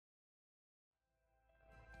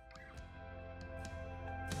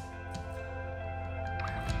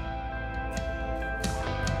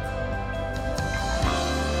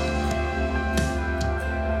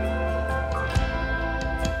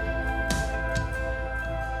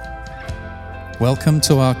Welcome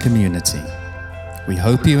to our community. We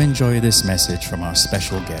hope you enjoy this message from our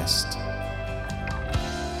special guest.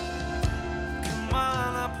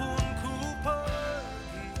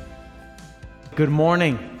 Good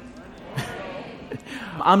morning.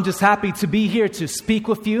 I'm just happy to be here to speak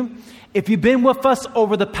with you. If you've been with us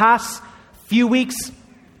over the past few weeks,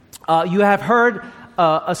 you have heard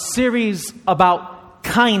a series about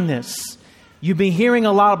kindness. You've been hearing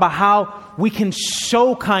a lot about how we can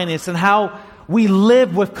show kindness and how we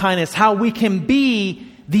live with kindness, how we can be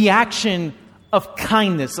the action of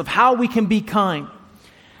kindness, of how we can be kind.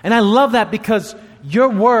 And I love that because your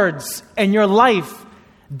words and your life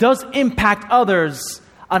does impact others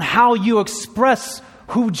on how you express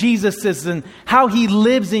who Jesus is and how He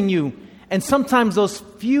lives in you. And sometimes those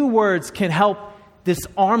few words can help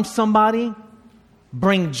disarm somebody,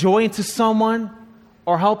 bring joy into someone,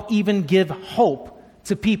 or help even give hope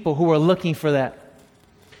to people who are looking for that.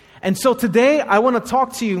 And so today I want to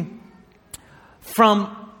talk to you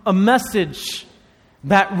from a message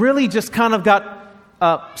that really just kind of got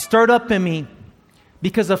stirred up in me,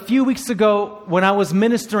 because a few weeks ago when I was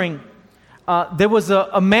ministering, there was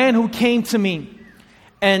a man who came to me,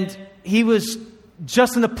 and he was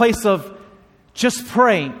just in the place of just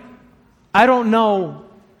pray. I don't know,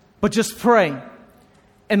 but just pray.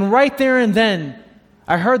 And right there and then,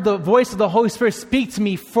 I heard the voice of the Holy Spirit speak to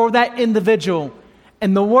me for that individual.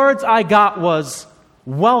 And the words I got was,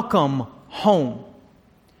 welcome home.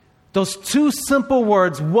 Those two simple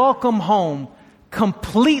words, welcome home,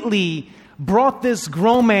 completely brought this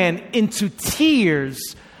grown man into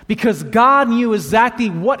tears, because God knew exactly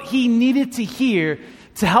what he needed to hear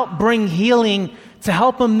to help bring healing, to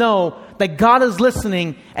help him know that God is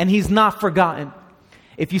listening and He's not forgotten.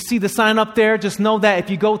 If you see the sign up there, just know that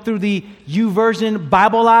if you go through the YouVersion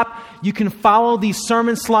Bible app, you can follow these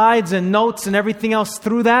sermon slides and notes and everything else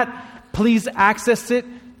through that. Please access it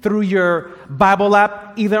through your Bible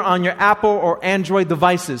app, either on your Apple or Android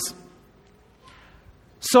devices.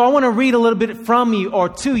 So I want to read a little bit from you or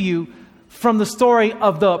to you from the story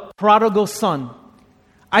of the prodigal son.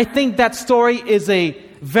 I think that story is a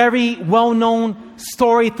very well-known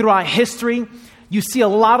story throughout history. You see a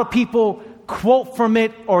lot of people quote from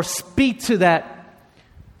it or speak to that.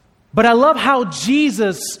 But I love how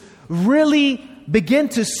Jesus really began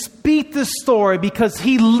to speak this story, because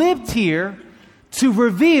He lived here to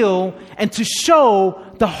reveal and to show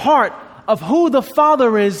the heart of who the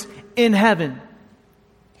Father is in heaven.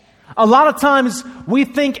 A lot of times we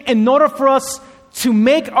think in order for us to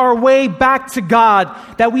make our way back to God,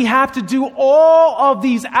 that we have to do all of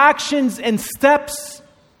these actions and steps,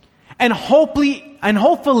 and hopefully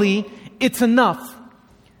it's enough.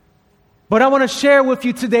 But I want to share with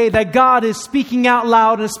you today that God is speaking out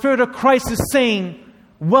loud, and the Spirit of Christ is saying,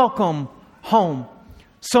 welcome home.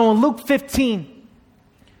 So in Luke 15,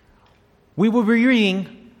 we will be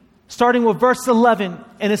reading, starting with verse 11,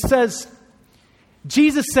 and it says,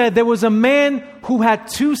 Jesus said, there was a man who had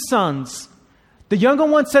two sons. The younger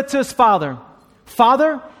one said to his father,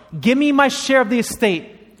 Father, give me my share of the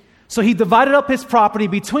estate. So he divided up his property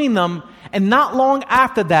between them, and not long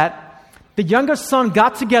after that, the younger son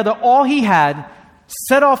got together all he had,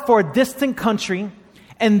 set off for a distant country,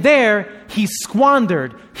 and there he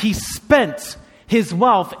spent his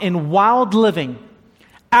wealth in wild living.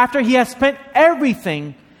 After he had spent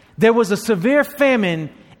everything, there was a severe famine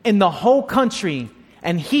in the whole country,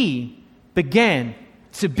 and he began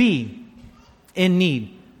to be in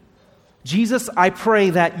need. Jesus, I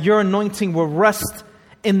pray that your anointing will rest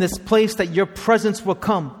in this place, that your presence will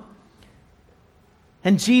come.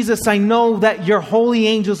 And Jesus, I know that your holy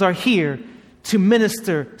angels are here to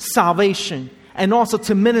minister salvation and also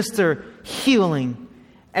to minister healing.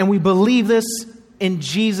 And we believe this in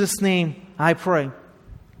Jesus' name, I pray.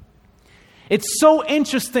 It's so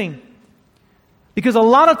interesting, because a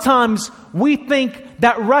lot of times we think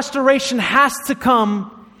that restoration has to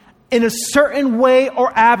come in a certain way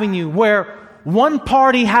or avenue, where one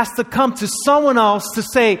party has to come to someone else to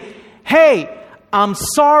say, hey, I'm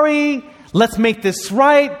sorry, let's make this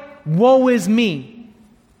right, woe is me.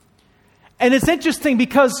 And it's interesting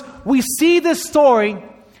because we see this story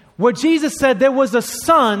where Jesus said there was a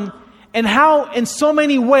son, and how in so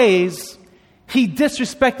many ways he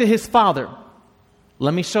disrespected his father.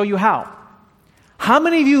 Let me show you how. How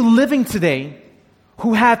many of you living today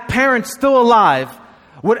who have parents still alive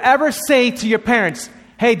would ever say to your parents,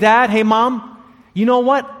 hey dad, hey mom, you know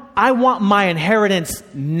what? I want my inheritance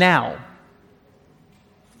now.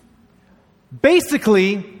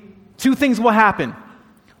 Basically, two things will happen.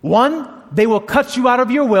 One, they will cut you out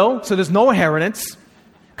of your will, so there's no inheritance,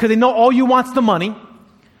 because they know all you want's the money.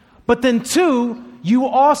 But then two, you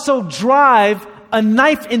also drive a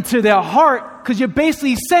knife into their heart, because you're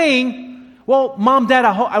basically saying, well, Mom, Dad,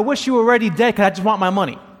 I wish you were already dead because I just want my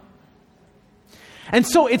money. And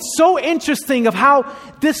so it's so interesting of how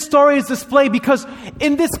this story is displayed, because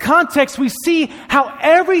in this context, we see how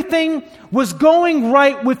everything was going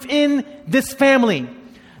right within this family.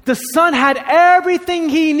 The son had everything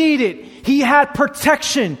he needed. He had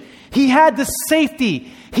protection. He had the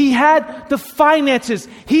safety. He had the finances.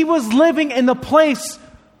 He was living in a place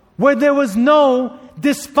where there was no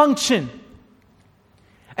dysfunction.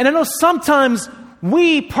 And I know sometimes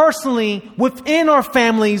we personally, within our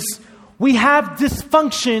families, we have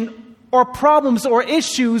dysfunction or problems or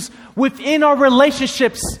issues within our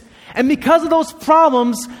relationships. And because of those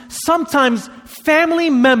problems, sometimes family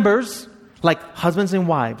members, like husbands and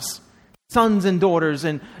wives, sons and daughters,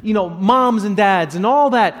 and moms and dads and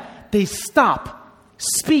all that, they stop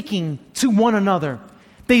speaking to one another.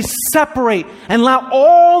 They separate and allow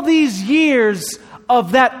all these years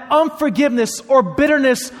of that unforgiveness or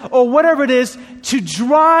bitterness or whatever it is to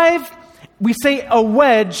drive, we say, a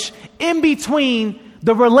wedge in between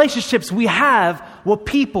the relationships we have with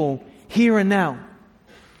people here and now.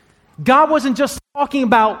 God wasn't just talking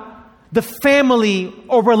about the family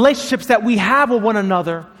or relationships that we have with one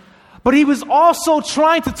another, but He was also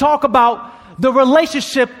trying to talk about the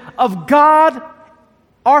relationship of God,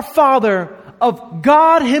 our Father, of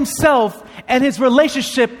God Himself, and His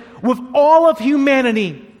relationship with all of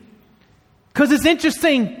humanity. Because it's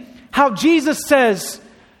interesting how Jesus says,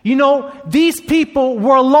 these people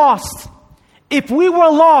were lost. If we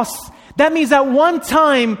were lost, that means at one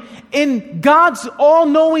time in God's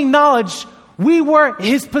all-knowing knowledge, we were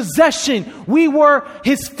His possession. We were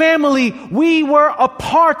His family. We were a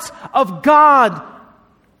part of God.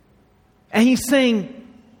 And He's saying,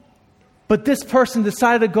 but this person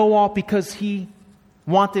decided to go off because he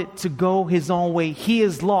wanted to go his own way. He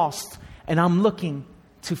is lost, and I'm looking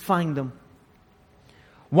to find him.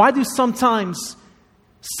 Why do sometimes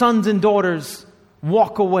sons and daughters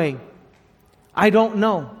walk away? I don't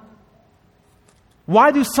know.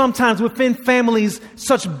 Why do sometimes within families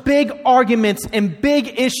such big arguments and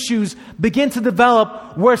big issues begin to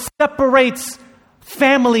develop where it separates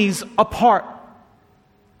families apart?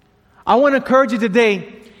 I want to encourage you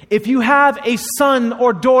today, if you have a son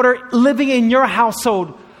or daughter living in your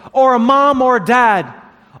household, or a mom or a dad,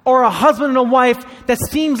 or a husband and a wife that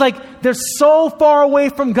seems like they're so far away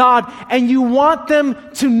from God, and you want them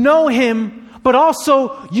to know Him, but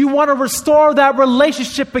also you want to restore that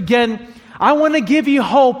relationship again, I want to give you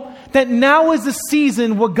hope that now is the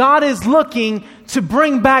season where God is looking to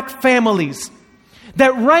bring back families.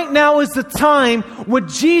 That right now is the time where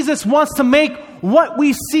Jesus wants to make what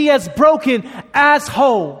we see as broken as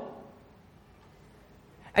whole.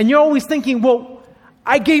 And you're always thinking, well,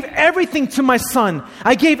 I gave everything to my son.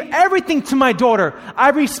 I gave everything to my daughter.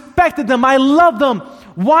 I respected them. I loved them.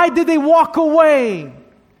 Why did they walk away?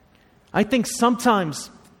 I think sometimes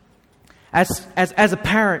as a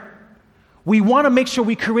parent, we want to make sure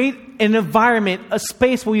we create an environment, a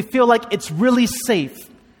space where we feel like it's really safe.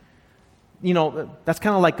 That's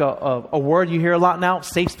kind of like a word you hear a lot now,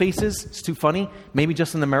 safe spaces. It's too funny. Maybe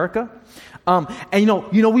just in America.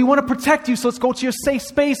 We want to protect you, so let's go to your safe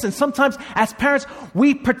space. And sometimes as parents,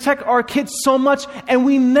 we protect our kids so much, and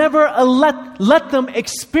we never let them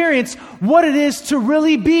experience what it is to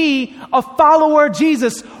really be a follower of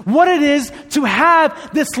Jesus, what it is to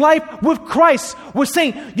have this life with Christ. We're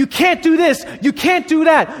saying, you can't do this, you can't do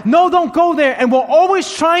that, no, don't go there. And we're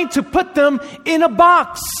always trying to put them in a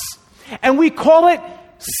box. And we call it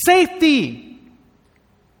safety.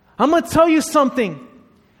 I'm going to tell you something.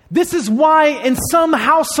 This is why in some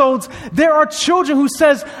households there are children who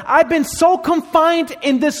says, I've been so confined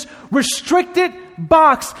in this restricted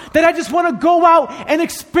box that I just want to go out and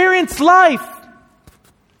experience life.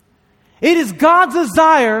 It is God's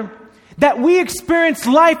desire that we experience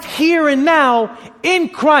life here and now in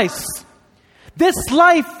Christ. This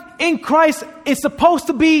life in Christ is supposed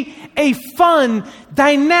to be a fun,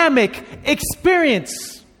 dynamic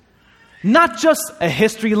experience. Not just a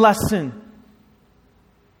history lesson.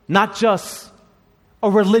 Not just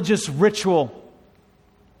a religious ritual.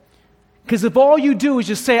 Because if all you do is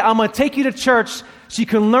just say, I'm going to take you to church so you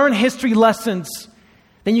can learn history lessons,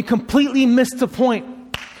 then you completely miss the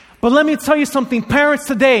point. But let me tell you something, parents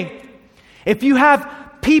today, if you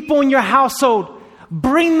have people in your household,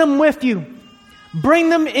 bring them with you. Bring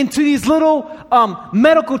them into these little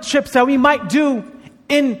medical trips that we might do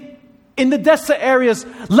in the desert areas.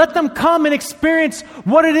 Let them come and experience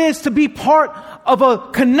what it is to be part of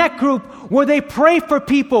a connect group where they pray for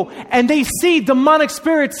people and they see demonic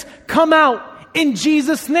spirits come out in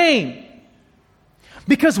Jesus' name.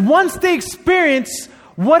 Because once they experience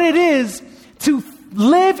what it is to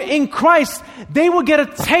live in Christ, they will get a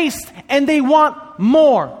taste and they want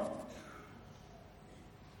more.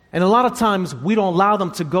 And a lot of times we don't allow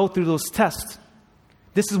them to go through those tests.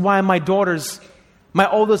 This is why my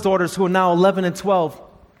oldest daughters, who are now 11 and 12,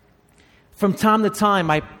 from time to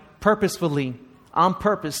time, I purposefully, on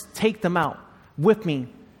purpose, take them out with me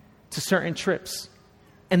to certain trips.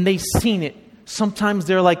 And they've seen it. Sometimes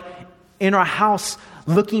they're like in our house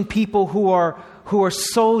looking people who are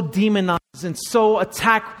so demonized and so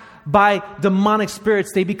attacked by demonic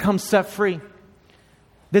spirits, they become set free.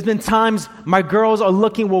 There's been times my girls are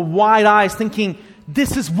looking with wide eyes thinking,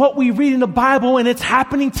 this is what we read in the Bible and it's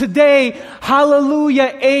happening today.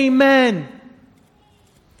 Hallelujah, amen.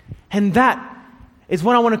 And that is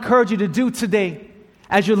what I want to encourage you to do today.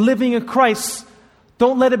 As you're living in Christ,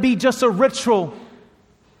 don't let it be just a ritual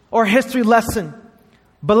or a history lesson,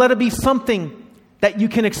 but let it be something that you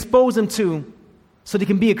can expose them to so they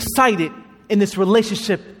can be excited in this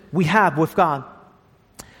relationship we have with God.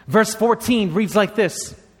 Verse 14 reads like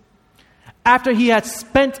this. After he had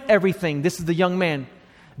spent everything, this is the young man,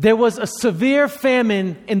 there was a severe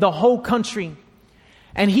famine in the whole country,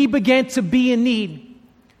 and he began to be in need.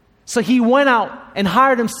 So he went out and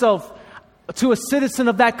hired himself to a citizen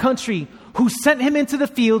of that country who sent him into the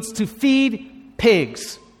fields to feed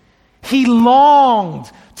pigs. He longed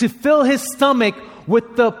to fill his stomach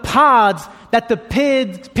with the pods that the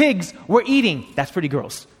pigs were eating. That's pretty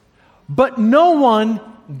gross. But no one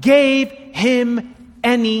gave him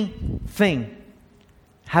anything.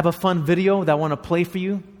 Have a fun video that I want to play for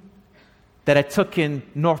you that I took in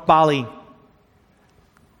North Bali.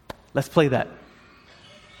 Let's play that.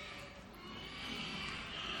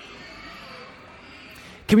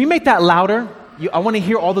 Can we make that louder? I want to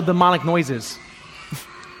hear all the demonic noises.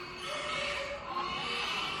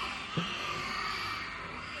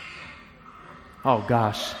 Oh,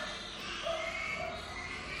 gosh.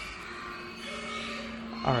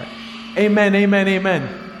 All right. Amen, amen, amen.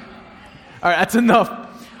 All right, that's enough.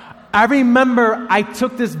 I remember I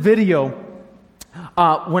took this video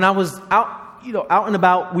when I was out and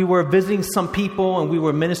about. We were visiting some people and we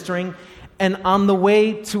were ministering. And on the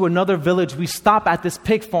way to another village, we stopped at this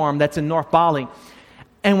pig farm that's in North Bali.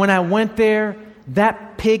 And when I went there,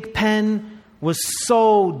 that pig pen was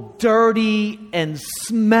so dirty and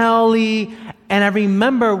smelly. And I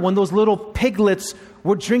remember when those little piglets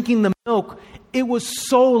were drinking the milk, it was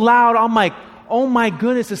so loud. I'm like, oh my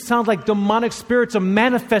goodness, it sounds like demonic spirits are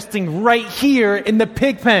manifesting right here in the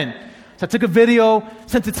pig pen. So I took a video,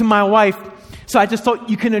 sent it to my wife. So I just thought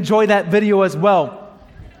you can enjoy that video as well.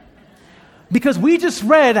 Because we just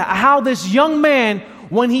read how this young man,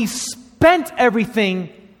 when he spent everything,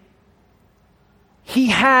 he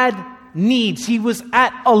had needs. He was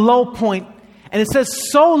at a low point. And it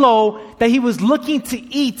says so low that he was looking to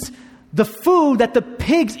eat the food that the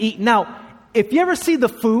pigs eat. Now, if you ever see the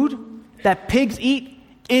food that pigs eat,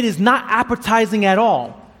 it is not appetizing at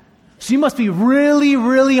all. So you must be really,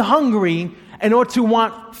 really hungry in order to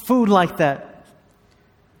want food like that.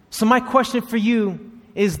 So my question for you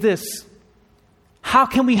is this. How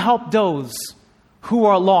can we help those who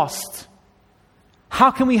are lost?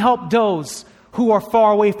 How can we help those who are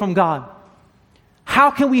far away from God?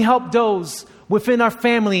 How can we help those within our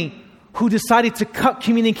family who decided to cut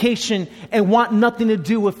communication and want nothing to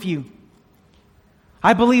do with you?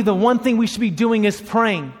 I believe the one thing we should be doing is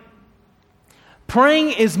praying.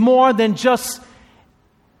 Praying is more than just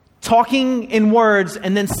talking in words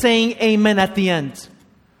and then saying amen at the end.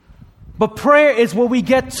 But prayer is where we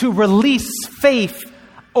get to release faith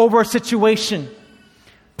over a situation.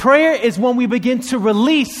 Prayer is when we begin to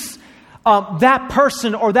release that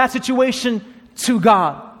person or that situation to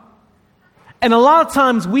God. And a lot of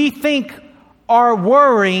times we think our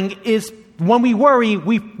worrying is, when we worry,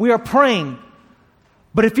 we are praying.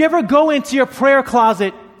 But if you ever go into your prayer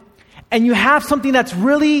closet and you have something that's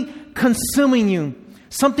really consuming you,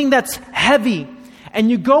 something that's heavy,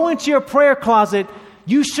 and you go into your prayer closet,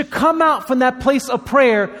 you should come out from that place of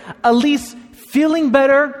prayer at least feeling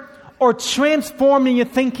better or transformed in your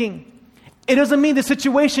thinking. It doesn't mean the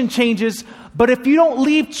situation changes, but if you don't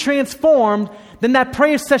leave transformed, then that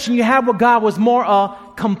prayer session you had with God was more a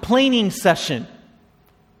complaining session.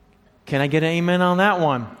 Can I get an amen on that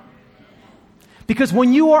one? Because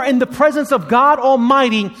when you are in the presence of God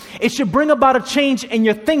Almighty, it should bring about a change in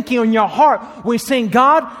your thinking, in your heart, when you're saying,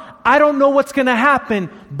 God, I don't know what's going to happen,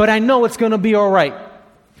 but I know it's going to be all right.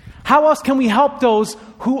 How else can we help those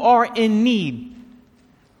who are in need?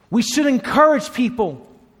 We should encourage people.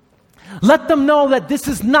 Let them know that this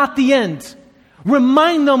is not the end.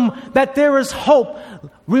 Remind them that there is hope.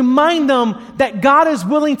 Remind them that God is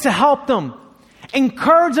willing to help them.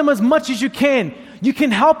 Encourage them as much as you can. You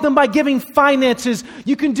can help them by giving finances.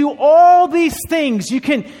 You can do all these things. You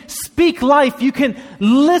can speak life. You can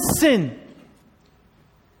listen.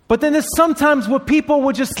 But then there's sometimes where people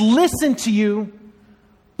will just listen to you,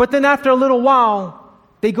 but then after a little while,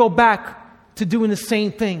 they go back to doing the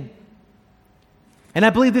same thing. And I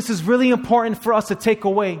believe this is really important for us to take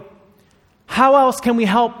away. How else can we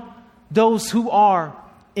help those who are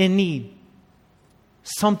in need?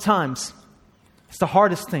 Sometimes it's the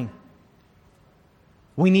hardest thing.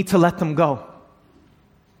 We need to let them go.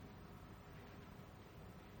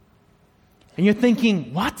 And you're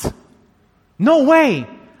thinking, what? No way.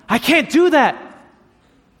 I can't do that.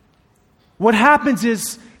 What happens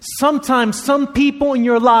is sometimes some people in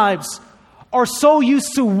your lives are so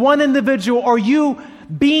used to one individual or you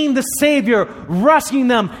being the Savior, rescuing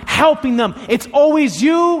them, helping them. It's always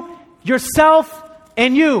you, yourself,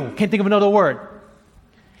 and you. Can't think of another word.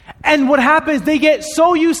 And what happens, they get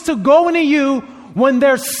so used to going to you when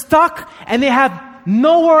they're stuck and they have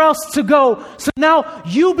nowhere else to go. So now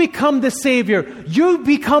you become the Savior. You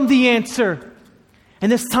become the answer.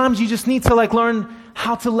 And there's times you just need to learn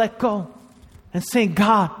how to let go and say,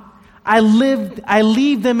 God, I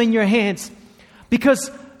leave them in your hands.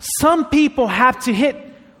 Because some people have to hit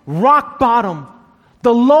rock bottom,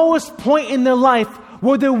 the lowest point in their life,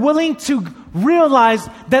 where they're willing to realize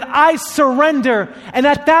that I surrender. And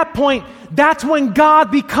at that point, that's when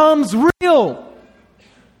God becomes real.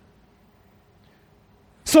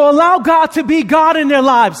 So allow God to be God in their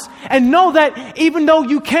lives. And know that even though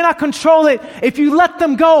you cannot control it, if you let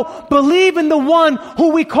them go, believe in the one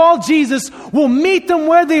who we call Jesus will meet them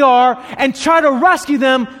where they are and try to rescue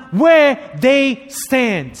them where they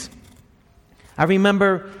stand. I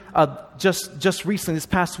remember just recently, this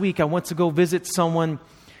past week, I went to go visit someone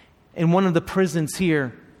in one of the prisons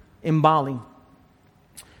here in Bali.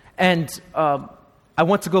 And I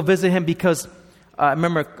went to go visit him because I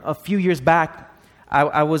remember a few years back,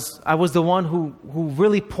 I was the one who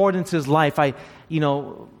really poured into his life. I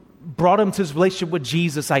brought him to his relationship with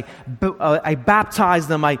Jesus. I baptized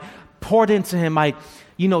him. I poured into him. I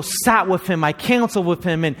sat with him. I counseled with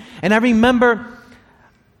him. And I remember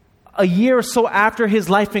a year or so after his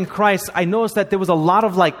life in Christ, I noticed that there was a lot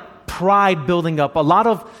of pride building up, a lot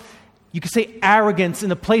of, you could say, arrogance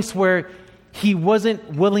in a place where he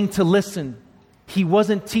wasn't willing to listen. He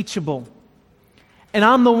wasn't teachable. And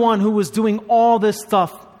I'm the one who was doing all this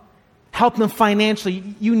stuff, helping them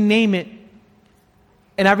financially, you name it.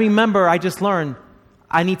 And I remember I just learned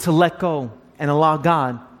I need to let go and allow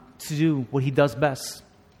God to do what He does best.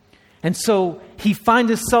 And so he finds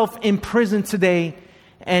himself in prison today,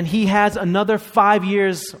 and he has another 5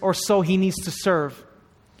 years or so he needs to serve.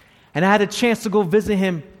 And I had a chance to go visit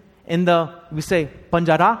him in we say,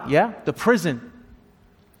 Banjara, the prison.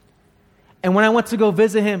 And when I went to go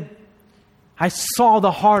visit him, I saw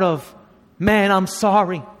the heart of, man, I'm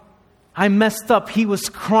sorry. I messed up. He was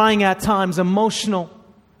crying at times, emotional.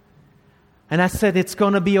 And I said, it's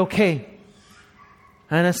going to be okay.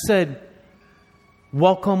 And I said,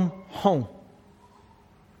 welcome home.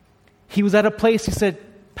 He was at a place, he said,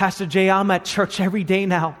 Pastor Jay, I'm at church every day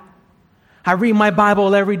now. I read my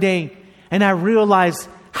Bible every day. And I realized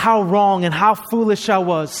how wrong and how foolish I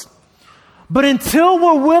was. But until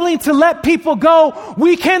we're willing to let people go,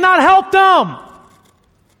 we cannot help them.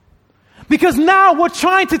 Because now we're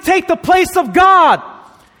trying to take the place of God.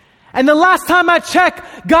 And the last time I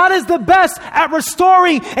checked, God is the best at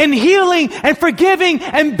restoring and healing and forgiving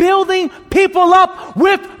and building people up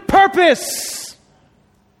with purpose.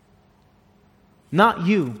 Not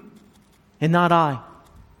you and not I.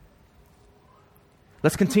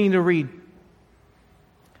 Let's continue to read.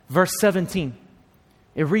 Verse 17.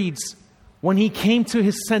 It reads, when he came to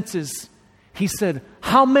his senses, he said,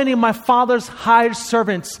 how many of my father's hired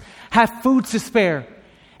servants have food to spare?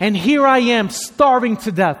 And here I am starving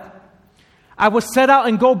to death. I will set out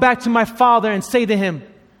and go back to my father and say to him,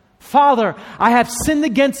 Father, I have sinned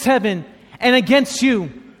against heaven and against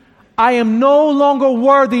you. I am no longer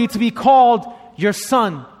worthy to be called your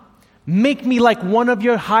son. Make me like one of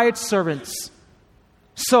your hired servants.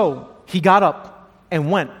 So he got up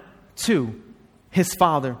and went to his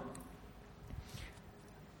father.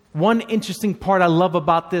 One interesting part I love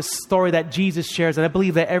about this story that Jesus shares, and I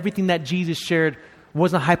believe that everything that Jesus shared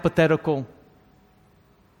wasn't hypothetical,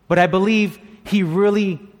 but I believe he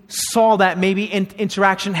really saw that maybe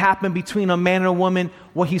interaction happen between a man and a woman,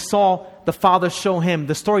 what he saw the Father show him.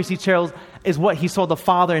 The stories he tells is what he saw the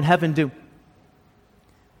Father in heaven do.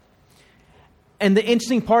 And the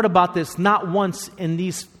interesting part about this, not once in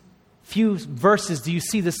these few verses do you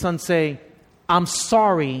see the son say, I'm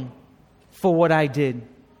sorry for what I did.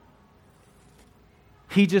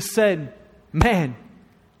 He just said, man,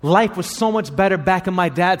 life was so much better back in my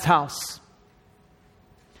dad's house.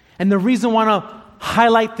 And the reason I want to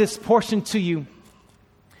highlight this portion to you,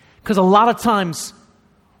 because a lot of times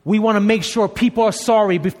we want to make sure people are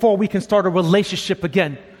sorry before we can start a relationship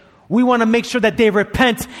again. We want to make sure that they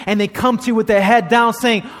repent and they come to you with their head down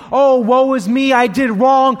saying, oh, woe is me, I did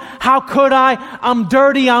wrong. How could I? I'm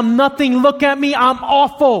dirty, I'm nothing, look at me, I'm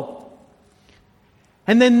awful.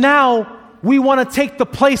 And then now we want to take the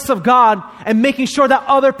place of God and making sure that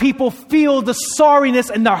other people feel the sorriness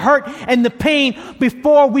and the hurt and the pain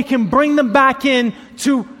before we can bring them back in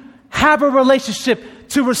to have a relationship,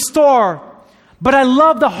 to restore. But I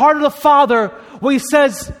love the heart of the Father where He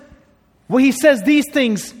says these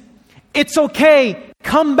things. It's okay.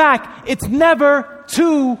 Come back. It's never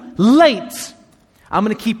too late. I'm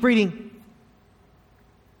going to keep reading.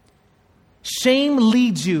 Shame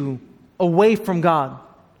leads you away from God,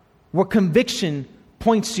 where conviction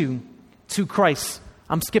points you to Christ.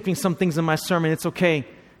 I'm skipping some things in my sermon. It's okay,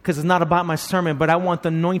 because it's not about my sermon, but I want the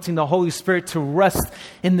anointing, the Holy Spirit to rest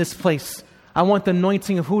in this place. I want the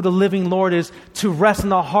anointing of who the living Lord is to rest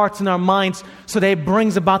in our hearts and our minds so that it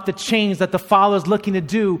brings about the change that the Father is looking to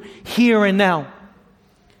do here and now.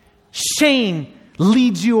 Shame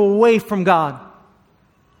leads you away from God,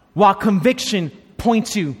 while conviction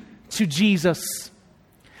points you to Jesus.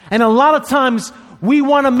 And a lot of times, we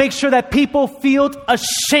want to make sure that people feel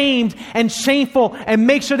ashamed and shameful and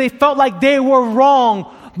make sure they felt like they were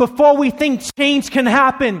wrong before we think change can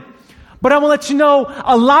happen. But I want to let you know,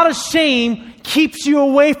 a lot of shame keeps you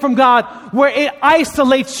away from God, where it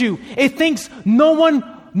isolates you. It thinks no one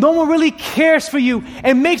really cares for you.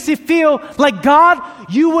 It makes you feel like, God,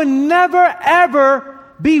 you would never ever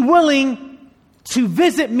be willing to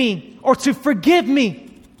visit me or to forgive me.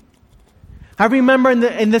 I remember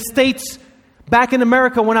in the States, back in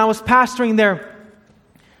America, when I was pastoring there,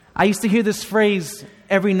 I used to hear this phrase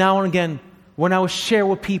every now and again when I would share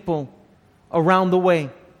with people around the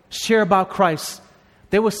way, share about Christ.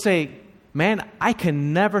 They would say, man, I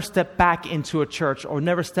can never step back into a church or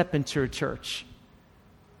never step into a church.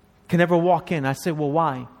 Can never walk in. I say, well,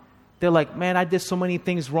 why? They're like, man, I did so many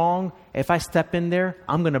things wrong. If I step in there,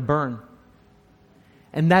 I'm going to burn.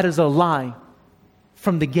 And that is a lie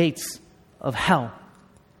from the gates of hell.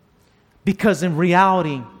 Because in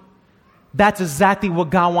reality, that's exactly what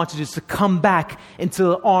God wants you to do, to come back into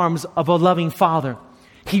the arms of a loving Father.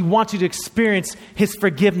 He wants you to experience His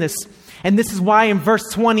forgiveness. And this is why in verse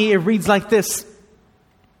 20 it reads like this.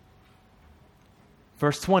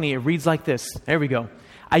 Verse 20, it reads like this. There we go.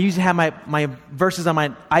 I usually have my verses on my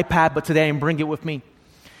iPad, but today I didn't bring it with me.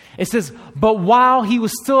 It says, but while he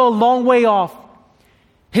was still a long way off,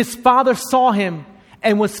 his father saw him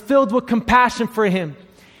and was filled with compassion for him.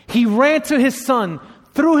 He ran to his son,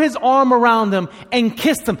 threw his arm around him, and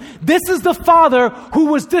kissed him. This is the father who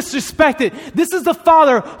was disrespected. This is the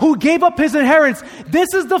father who gave up his inheritance.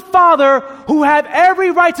 This is the father who had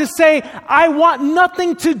every right to say, I want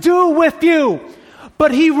nothing to do with you.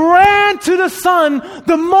 But he ran to the son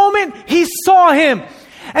the moment he saw him.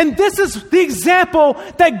 And this is the example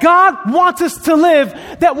that God wants us to live.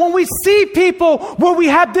 That when we see people where we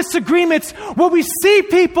have disagreements, where we see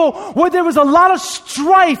people where there was a lot of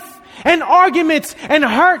strife and arguments and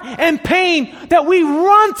hurt and pain, that we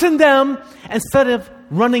run to them instead of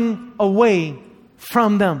running away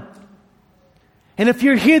from them. And if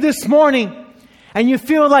you're here this morning and you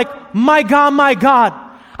feel like, my God,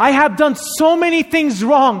 I have done so many things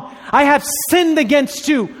wrong. I have sinned against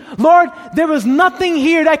you. Lord, there is nothing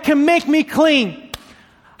here that can make me clean.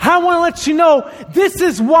 I want to let you know, this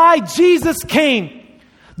is why Jesus came.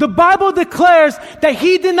 The Bible declares that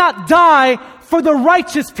He did not die for the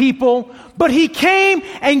righteous people, but He came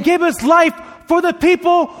and gave His life for the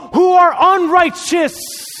people who are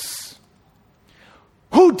unrighteous,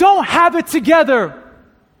 who don't have it together.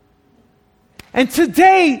 And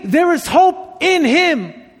today, there is hope in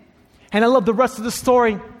Him. And I love the rest of the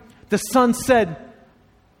story. The son said,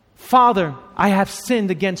 Father, I have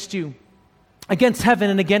sinned against you, against heaven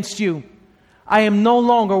and against you. I am no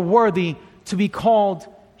longer worthy to be called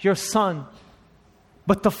your son.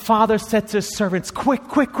 But the father said to his servants,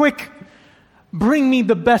 quick, bring me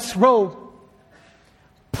the best robe.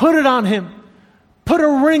 Put it on him. Put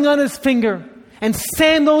a ring on his finger and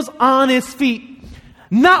sandals on his feet.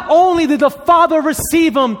 Not only did the father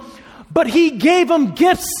receive him, but he gave him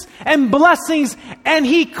gifts and blessings, and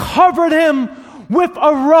he covered him with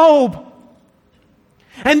a robe.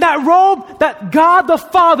 And that robe that God the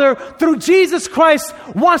Father, through Jesus Christ,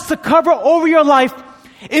 wants to cover over your life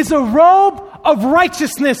is a robe of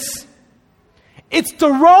righteousness. It's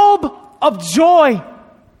the robe of joy.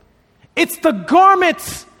 It's the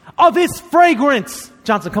garment of His fragrance.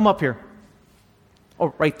 Johnson, come up here.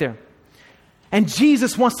 Oh, right there. And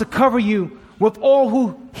Jesus wants to cover you with all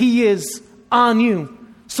who He is on you,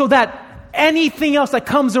 so that anything else that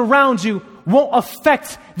comes around you won't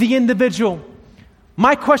affect the individual.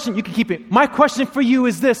 My question, you can keep it. My question for you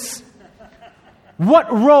is this: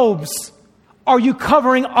 what robes are you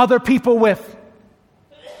covering other people with?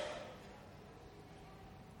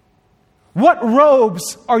 What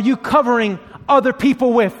robes are you covering other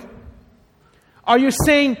people with? Are you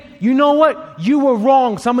saying, you know what? You were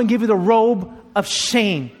wrong, so I'm going to give you the robe of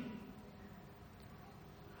shame?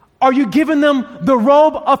 Are you giving them the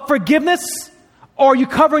robe of forgiveness? Or are you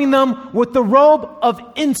covering them with the robe of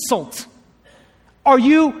insult? Are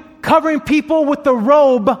you covering people with the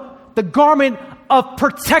robe, the garment of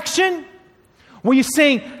protection? Where you're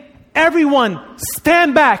saying, everyone,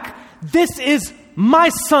 stand back. This is my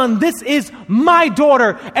son. This is my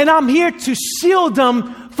daughter. And I'm here to shield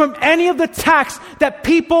them from any of the attacks that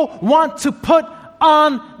people want to put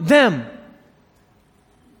on them.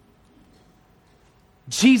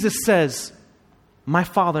 Jesus says, my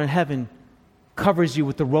Father in heaven covers you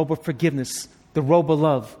with the robe of forgiveness, the robe of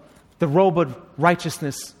love, the robe of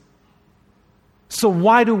righteousness. So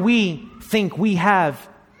why do we think we have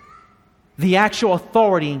the actual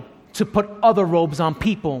authority to put other robes on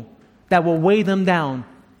people that will weigh them down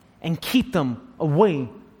and keep them away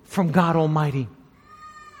from God Almighty?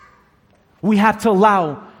 We have to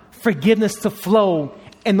allow forgiveness to flow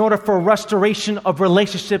in order for restoration of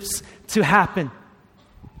relationships to happen.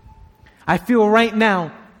 I feel right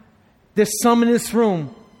now there's some in this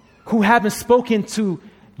room who haven't spoken to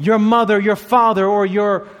your mother, your father, or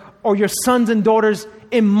your sons and daughters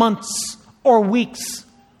in months or weeks.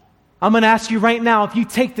 I'm going to ask you right now, if you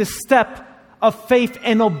take this step of faith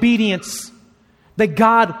and obedience, that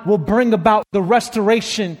God will bring about the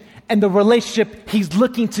restoration and the relationship He's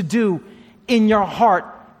looking to do in your heart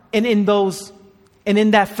and in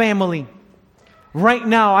that family. Right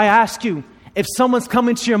now, I ask you, if someone's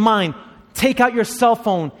coming to your mind, take out your cell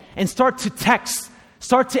phone and start to text,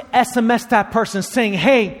 start to SMS that person saying,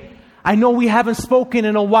 hey, I know we haven't spoken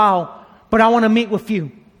in a while, but I want to meet with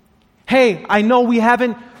you. Hey, I know we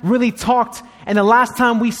haven't really talked, and the last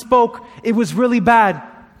time we spoke, it was really bad.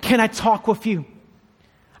 Can I talk with you?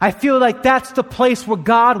 I feel like that's the place where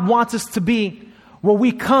God wants us to be, where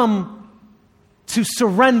we come to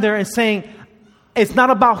surrender and saying, it's not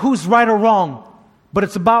about who's right or wrong, but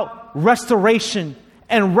it's about restoration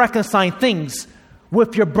and reconciling things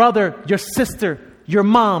with your brother, your sister, your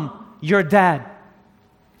mom, your dad.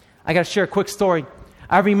 I got to share a quick story.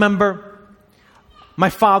 I remember my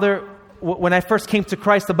father, when I first came to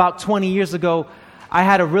Christ about 20 years ago, I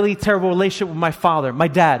had a really terrible relationship with my father, my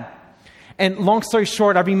dad. And long story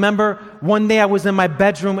short, I remember one day I was in my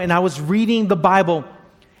bedroom and I was reading the Bible.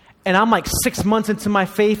 And I'm like 6 months into my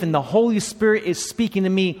faith and the Holy Spirit is speaking to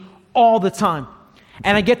me all the time.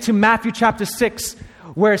 And I get to Matthew chapter 6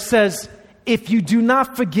 where it says, if you do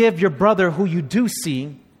not forgive your brother who you do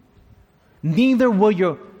see, neither will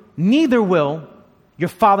your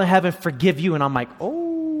Father in heaven forgive you. And I'm like,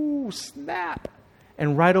 oh, snap.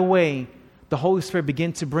 And right away, the Holy Spirit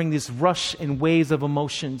began to bring this rush and waves of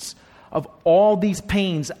emotions of all these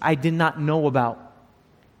pains I did not know about.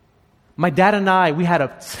 My dad and I, we had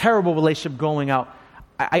a terrible relationship growing out.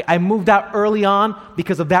 I moved out early on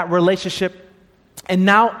because of that relationship. And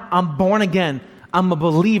now I'm born again. I'm a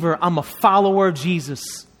believer. I'm a follower of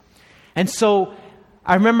Jesus. And so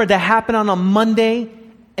I remember that happened on a Monday.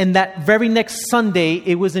 And that very next Sunday,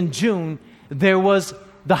 it was in June, there was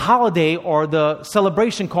the holiday or the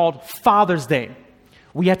celebration called Father's Day.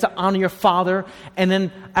 We had to honor your father. And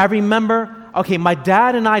then I remember, okay, my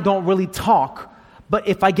dad and I don't really talk. But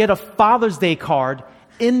if I get a Father's Day card,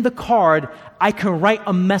 in the card, I can write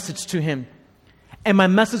a message to him. And my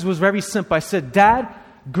message was very simple. I said, Dad,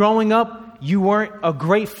 growing up, you weren't a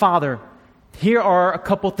great father. Here are a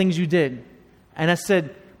couple things you did. And I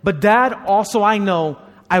said, but Dad, also I know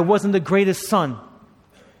I wasn't the greatest son.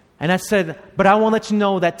 And I said, but I want to let you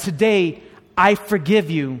know that today I forgive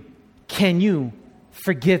you. Can you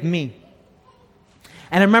forgive me?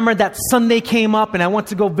 And I remember that Sunday came up and I went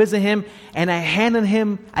to go visit him and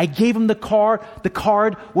I gave him the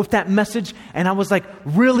card with that message. And I was like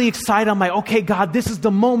really excited. I'm like, okay, God, this is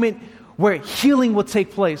the moment where healing will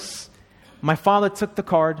take place. My father took the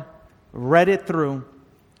card, read it through,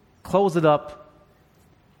 closed it up,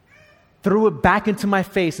 threw it back into my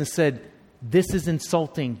face and said, this is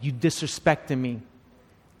insulting. You disrespected me.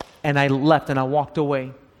 And I left and I walked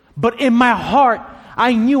away. But in my heart,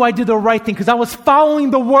 I knew I did the right thing because I was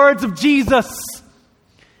following the words of Jesus.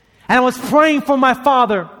 And I was praying for my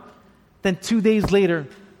father. Then 2 days later,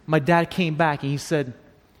 my dad came back and he said,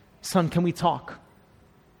 son, can we talk?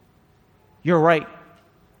 You're right.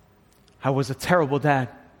 I was a terrible dad.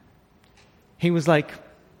 He was like,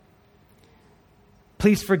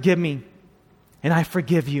 please forgive me, and I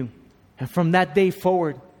forgive you. And from that day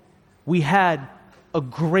forward, we had a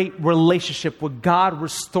great relationship where God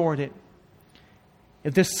restored it.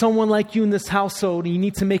 If there's someone like you in this household and you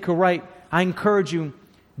need to make it right, I encourage you,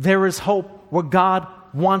 there is hope where God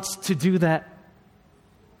wants to do that.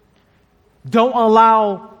 Don't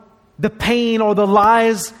allow the pain or the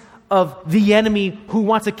lies of the enemy who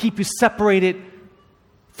wants to keep you separated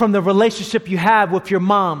from the relationship you have with your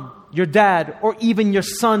mom, your dad, or even your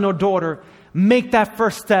son or daughter. Make that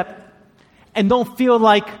first step and don't feel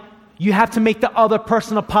like you have to make the other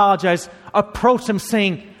person apologize. Approach them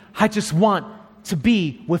saying, I just want to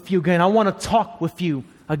be with you again. I want to talk with you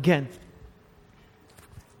again.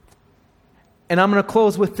 And I'm going to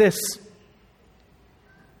close with this.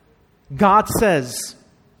 God says,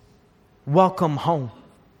 welcome home.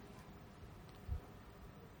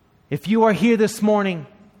 If you are here this morning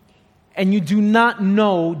and you do not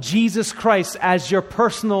know Jesus Christ as your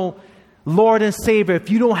personal Lord and Savior, if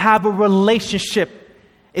you don't have a relationship,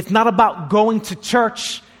 it's not about going to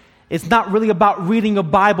church, it's not really about reading a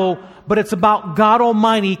Bible, but it's about God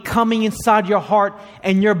Almighty coming inside your heart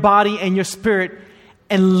and your body and your spirit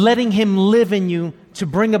and letting Him live in you to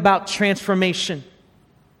bring about transformation.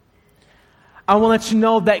 I want to let you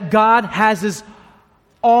know that God has His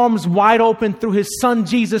arms wide open through His Son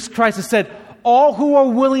Jesus Christ and said, all who are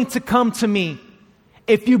willing to come to me,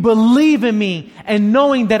 if you believe in me and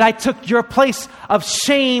knowing that I took your place of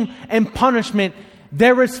shame and punishment,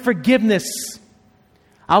 there is forgiveness.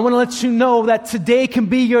 I want to let you know that today can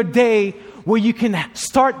be your day where you can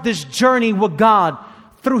start this journey with God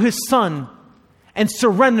through His Son and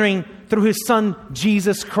surrendering through His Son,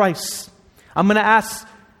 Jesus Christ. I'm going to ask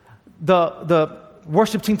the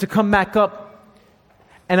worship team to come back up.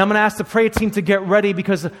 And I'm going to ask the prayer team to get ready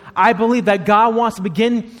because I believe that God wants to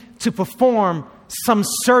begin to perform some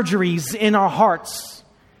surgeries in our hearts.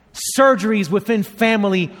 Surgeries within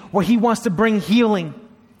family where He wants to bring healing.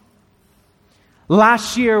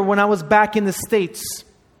 Last year when I was back in the States,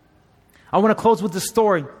 I want to close with this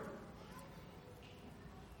story.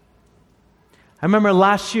 I remember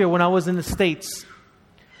last year when I was in the States,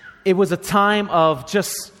 it was a time of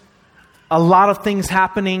just a lot of things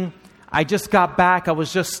happening. I just got back. I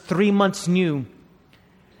was just 3 months new.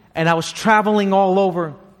 And I was traveling all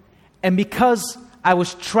over. And because I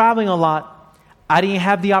was traveling a lot, I didn't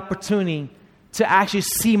have the opportunity to actually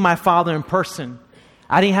see my father in person.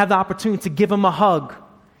 I didn't have the opportunity to give him a hug.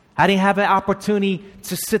 I didn't have an opportunity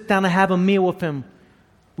to sit down and have a meal with him.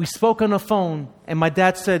 We spoke on the phone, and my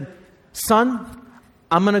dad said, son,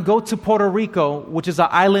 I'm going to go to Puerto Rico, which is an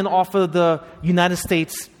island off of the United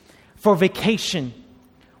States, for vacation.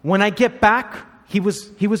 When I get back, he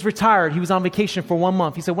was retired. He was on vacation for 1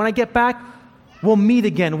 month. He said, when I get back, we'll meet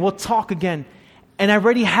again. We'll talk again. And I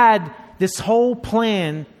already had this whole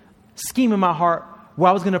scheme in my heart where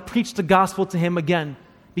I was going to preach the gospel to him again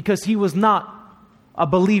because he was not a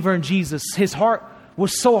believer in Jesus. His heart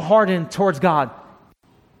was so hardened towards God.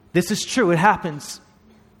 This is true. It happens.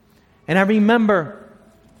 And I remember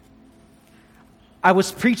I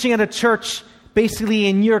was preaching at a church basically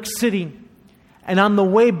in New York City. And on the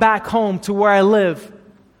way back home to where I live,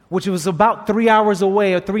 which was about 3 hours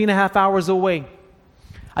away or 3.5 hours away,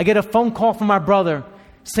 I get a phone call from my brother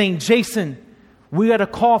saying, Jason, we got a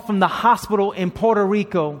call from the hospital in Puerto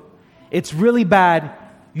Rico. It's really bad.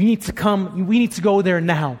 You need to come. We need to go there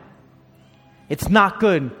now. It's not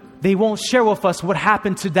good. They won't share with us what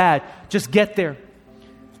happened to Dad. Just get there.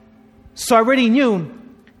 So I already knew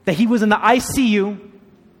that he was in the ICU,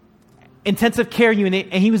 intensive care unit,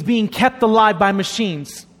 and he was being kept alive by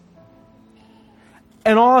machines.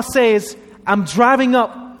 And all I'll say is, I'm driving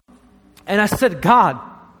up, and I said, God,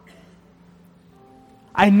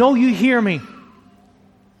 I know you hear me.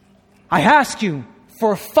 I ask you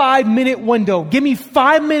for a 5-minute window. Give me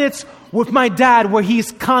 5 minutes with my dad where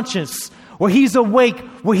he's conscious, where he's awake,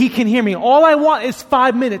 where he can hear me. All I want is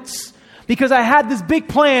 5 minutes. Because I had this big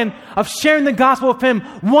plan of sharing the gospel with him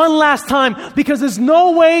one last time. Because there's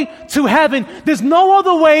no way to heaven. There's no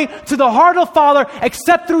other way to the heart of the Father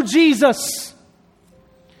except through Jesus.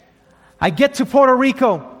 I get to Puerto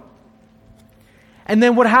Rico. And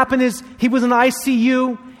then what happened is he was in the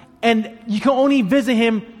ICU. And you can only visit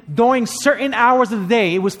him during certain hours of the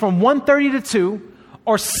day. It was from 1:30 to 2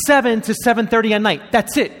 or 7 to 7:30 at night.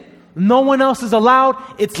 That's it. No one else is allowed.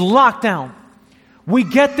 It's lockdown. We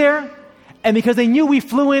get there, and because they knew we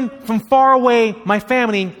flew in from far away, my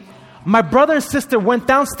family, my brother and sister went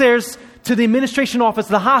downstairs to the administration office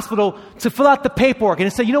of the hospital to fill out the paperwork. And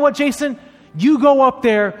they said, you know what, Jason? You go up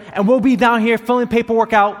there, and we'll be down here filling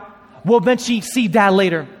paperwork out. We'll eventually see Dad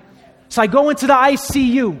later. So I go into the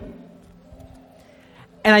ICU,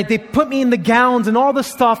 and they put me in the gowns and all the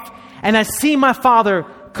stuff, and I see my father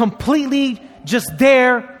completely just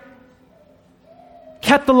there,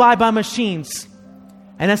 kept alive by machines.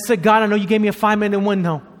 And I said, God, I know you gave me a 5-minute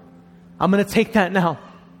window. I'm going to take that now.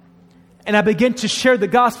 And I began to share the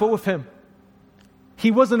gospel with him.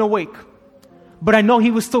 He wasn't awake, but I know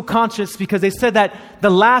he was still conscious because they said that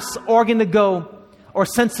the last organ to go or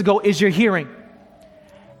sense to go is your hearing.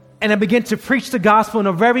 And I began to preach the gospel in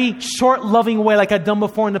a very short, loving way like I'd done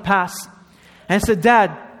before in the past. And I said,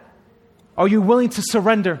 Dad, are you willing to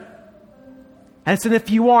surrender? And I said,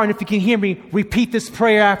 if you are, and if you can hear me, repeat this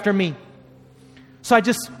prayer after me. So I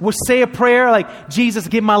just would say a prayer like, Jesus,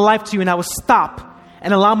 give my life to you. And I would stop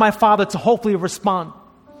and allow my father to hopefully respond.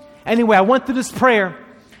 Anyway, I went through this prayer.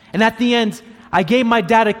 And at the end, I gave my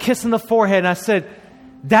dad a kiss on the forehead. And I said,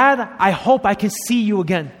 Dad, I hope I can see you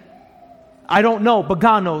again. I don't know, but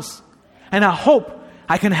God knows. And I hope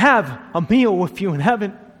I can have a meal with you in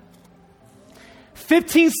heaven.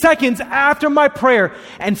 15 seconds after my prayer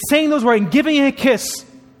and saying those words and giving him a kiss,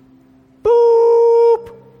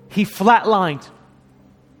 boop, he flatlined.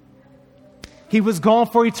 He was gone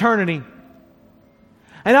for eternity.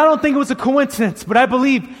 And I don't think it was a coincidence, but I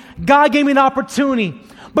believe God gave me an opportunity.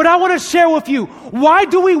 But I want to share with you, why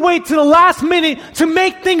do we wait to the last minute to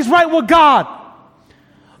make things right with God?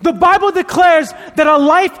 The Bible declares that our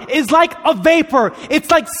life is like a vapor. It's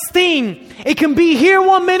like steam. It can be here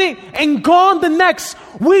 1 minute and gone the next.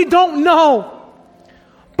 We don't know.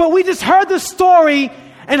 But we just heard the story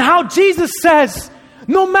and how Jesus says,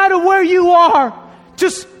 no matter where you are,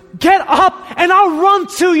 just get up and I'll run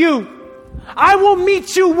to you. I will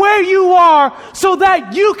meet you where you are so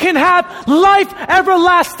that you can have life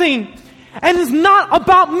everlasting. And it's not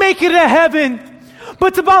about making it to heaven, but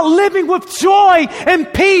it's about living with joy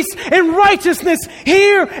and peace and righteousness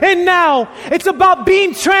here and now. It's about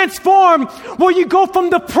being transformed where you go from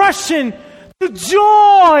depression to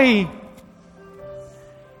joy.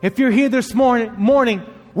 If you're here this morning,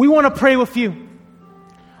 we want to pray with you.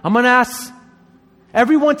 I'm going to ask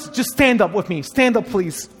everyone to just stand up with me. Stand up,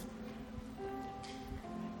 please.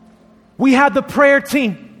 We have the prayer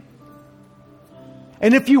team.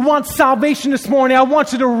 And if you want salvation this morning, I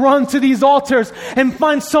want you to run to these altars and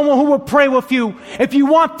find someone who will pray with you. If you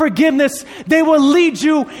want forgiveness, they will lead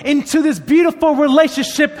you into this beautiful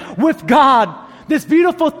relationship with God. This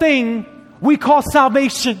beautiful thing we call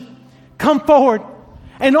salvation. Come forward.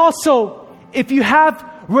 And also, if you have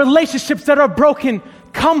relationships that are broken,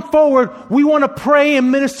 come forward. We want to pray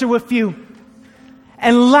and minister with you.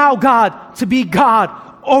 And allow God to be God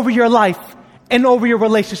over your life and over your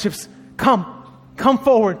relationships. Come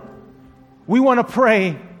forward. We want to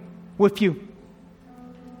pray with you.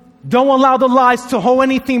 Don't allow the lies to hold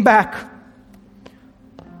anything back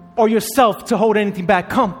or yourself to hold anything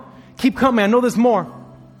back. Come. Keep coming. I know there's more.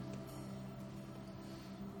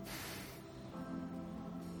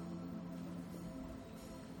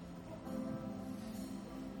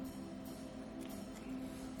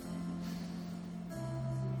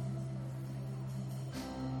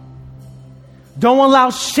 Don't allow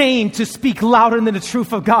shame to speak louder than the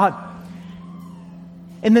truth of God.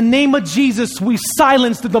 In the name of Jesus, we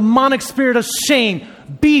silence the demonic spirit of shame.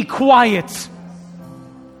 Be quiet.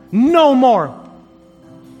 No more.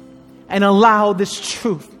 And allow this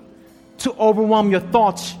truth to overwhelm your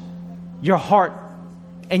thoughts, your heart,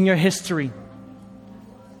 and your history.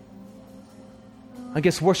 I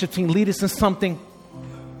guess worship team, lead us in something.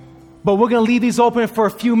 But we're going to leave these open for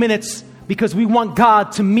a few minutes, because we want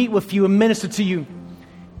God to meet with you and minister to you.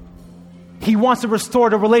 He wants to restore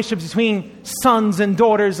the relationships between sons and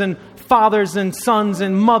daughters and fathers and sons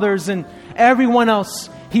and mothers and everyone else.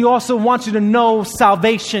 He also wants you to know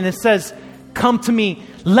salvation. It says, come to me.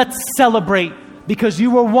 Let's celebrate, because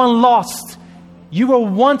you were once lost. You were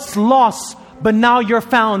once lost, but now you're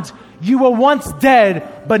found. You were once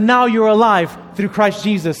dead, but now you're alive through Christ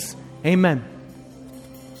Jesus. Amen.